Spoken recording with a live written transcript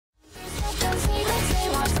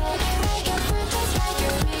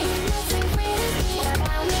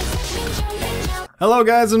Hello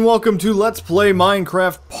guys and welcome to Let's Play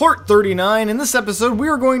Minecraft Part 39. In this episode we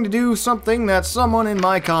are going to do something that someone in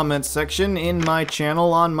my comments section in my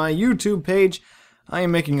channel on my YouTube page, I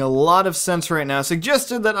am making a lot of sense right now,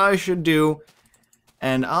 suggested that I should do,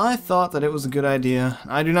 and I thought that it was a good idea.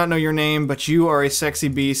 I do not know your name, but you are a sexy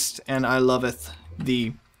beast and I loveth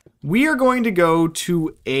thee. We are going to go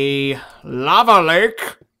to a lava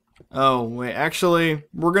lake. Oh wait, actually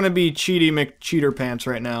we're gonna be Cheaty McCheater Pants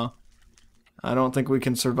right now. I don't think we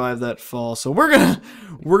can survive that fall, so we're gonna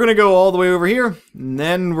go all the way over here, and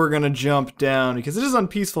then we're gonna jump down because it is on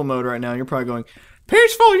peaceful mode right now. You're probably going,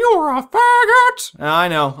 "Peaceful, you're a faggot!" I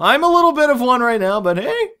know, I'm a little bit of one right now, but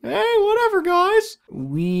hey, whatever, guys.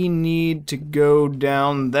 We need to go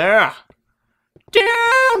down there,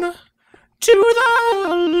 down to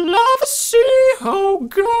the lava sea. Oh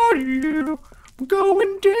God, you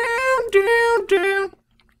going down.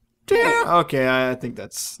 Okay, I think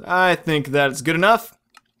that's good enough.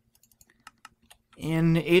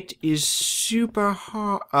 And it is super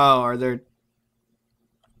hard. Oh, are there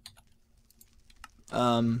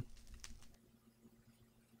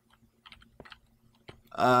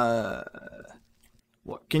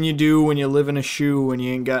what can you do when you live in a shoe when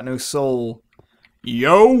you ain't got no soul?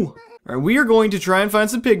 Yo! Alright, we are going to try and find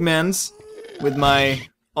some pigmens with my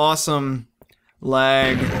awesome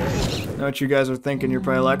lag. I know what you guys are thinking. You're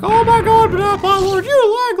probably like, "Oh my God, Bananapielord,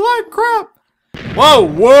 you lag like crap." Whoa,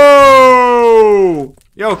 whoa!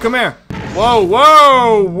 Yo, come here. Whoa.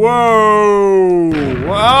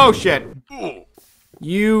 Oh shit!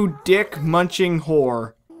 You dick munching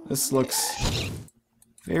whore. This looks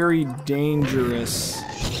very dangerous.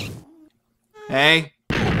 Hey.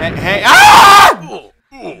 Ah!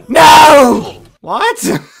 No! What?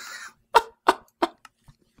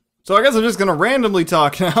 So I guess I'm just gonna randomly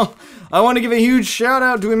talk now. I want to give a huge shout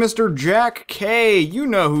out to a Mr. Jack K. You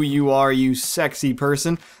know who you are, you sexy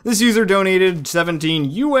person. This user donated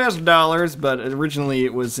 $17 US, but originally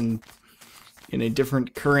it was in a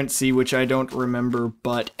different currency, which I don't remember.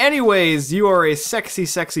 But anyways, you are a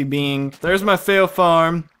sexy being. There's my fail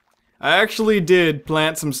farm. I actually did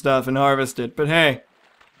plant some stuff and harvest it, but hey,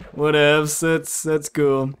 whatevs. That's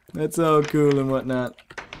cool. That's all cool and whatnot.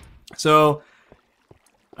 So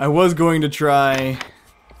I was going to try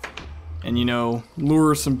and, you know,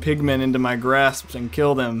 lure some pigmen into my grasp and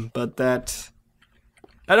kill them, but that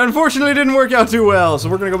unfortunately didn't work out too well, so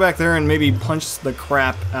we're gonna go back there and maybe punch the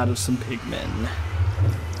crap out of some pigmen.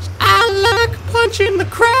 I like punching the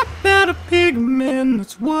crap out of pigmen,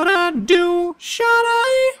 that's what I do, should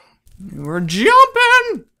I? We're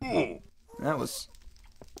jumping! That was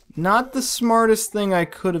not the smartest thing I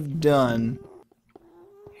could have done.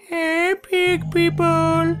 Hey, pig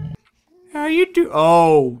people! How you do?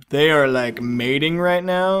 Oh, they are like mating right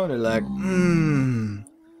now. They're like,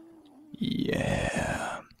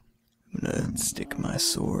 yeah. I'm gonna stick my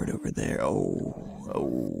sword over there.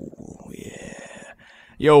 Oh, yeah.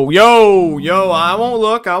 Yo, I won't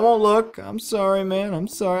look. I'm sorry, man. I'm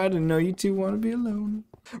sorry. I didn't know you two want to be alone.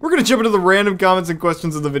 We're gonna jump into the random comments and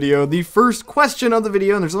questions of the video. The first question of the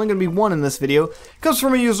video, and there's only gonna be one in this video, comes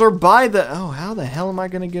from a user by the, oh, how the hell am I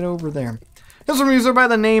gonna get over there? Comes from a user by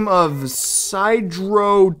the name of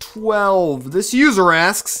Sidro12. This user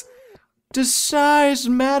asks, does size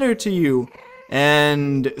matter to you?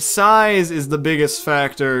 And size is the biggest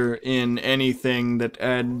factor in anything that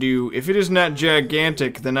I do. If it is not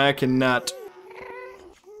gigantic, then I cannot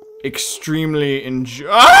extremely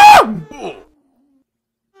enjoy.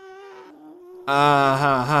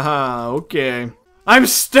 Ah! Okay. I'm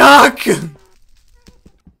stuck!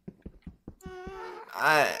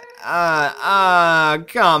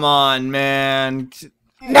 Come on, man.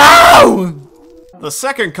 No! The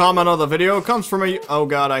second comment of the video comes from a, oh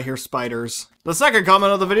God, I hear spiders. The second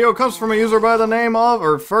comment of the video comes from a user by the name of,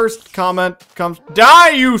 or first comment comes,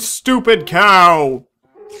 die, you stupid cow!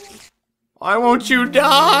 Why won't you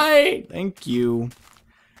die? Thank you.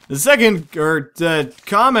 The second,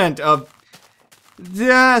 comment of,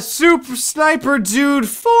 the Super Sniper Dude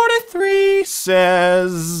 43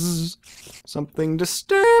 says something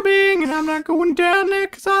disturbing, and I'm not going down there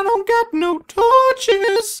because I don't got no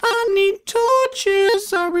torches. I need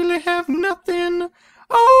torches. I really have nothing.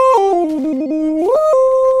 Oh!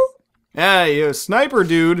 Yeah, you Sniper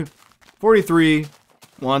Dude 43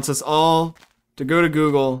 wants us all to go to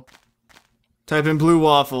Google, type in blue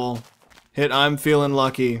waffle, hit I'm feeling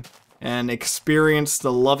lucky, and experience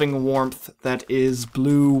the loving warmth that is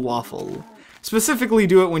blue waffle. Specifically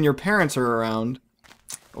do it when your parents are around,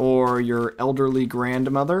 or your elderly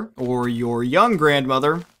grandmother, or your young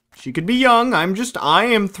grandmother. She could be young, I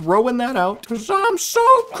am throwing that out. 'Cause I'm so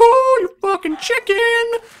cool, you fucking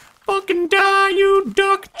chicken! fucking die, you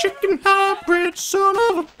duck chicken hybrid son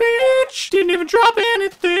of a bitch. Didn't even drop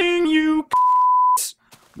anything, you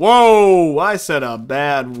Whoa, I said a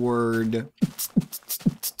bad word.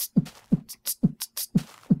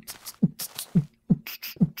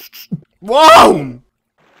 Whoa!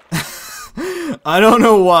 I don't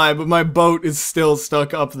know why, but my boat is still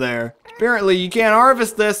stuck up there. Apparently, you can't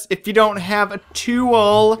harvest this if you don't have a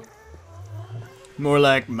tool. More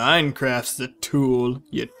like Minecraft's the tool,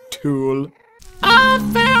 you tool. I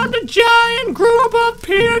found a giant group of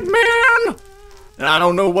pigmen! And I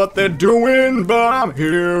don't know what they're doing, but I'm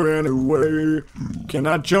here anyway. Can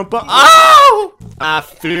I jump up? Ow! I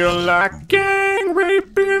feel like gang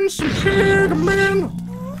raping some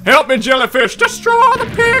pigmen. Help me, jellyfish! Destroy the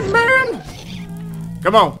pigmen!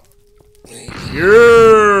 Come on.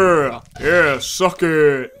 Yeah! Yeah, suck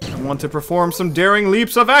it! I want to perform some daring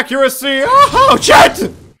leaps of accuracy! Oh,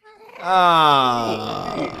 shit!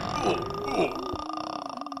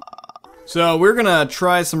 So we're gonna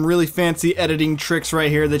try some really fancy editing tricks right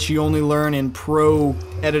here that you only learn in pro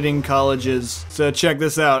editing colleges. So check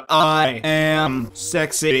this out. I am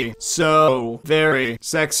sexy. So very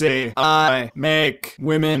sexy. I make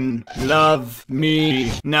women love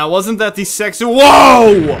me. Now, wasn't that the sexy—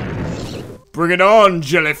 Whoa! Bring it on,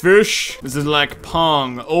 jellyfish. This is like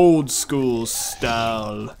Pong, old school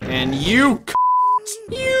style. And you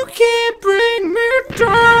can't bring me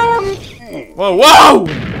down. Whoa, whoa!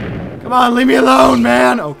 Come on, leave me alone,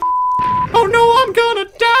 man! Oh no, I'm gonna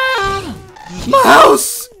die! My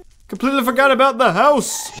house! Completely forgot about the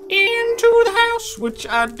house! Into the house, which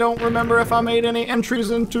I don't remember if I made any entries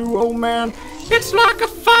into, oh man. It's like a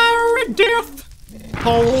fiery death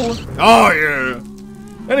hole. Oh yeah!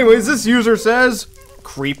 Anyways, this user says,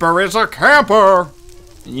 Creeper is a camper!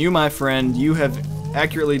 And you, my friend, you have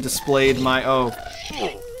accurately displayed my— oh.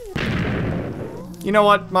 You know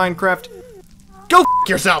what, Minecraft? Go f***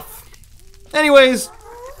 yourself! Anyways,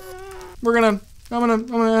 I'm gonna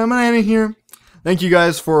end it here. Thank you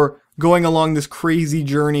guys for going along this crazy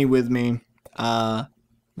journey with me.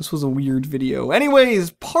 This was a weird video.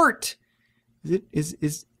 Anyways, part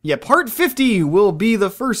 50 will be the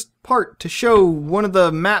first part to show one of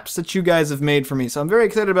the maps that you guys have made for me. So I'm very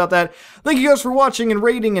excited about that. Thank you guys for watching and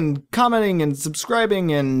rating and commenting and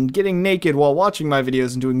subscribing and getting naked while watching my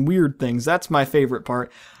videos and doing weird things. That's my favorite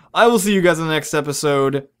part. I will see you guys in the next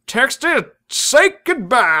episode. Text it! Say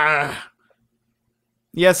goodbye!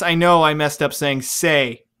 Yes, I know I messed up saying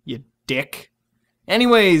say, you dick.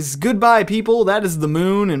 Anyways, goodbye people, that is the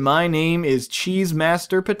moon, and my name is Cheese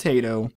Master Potato.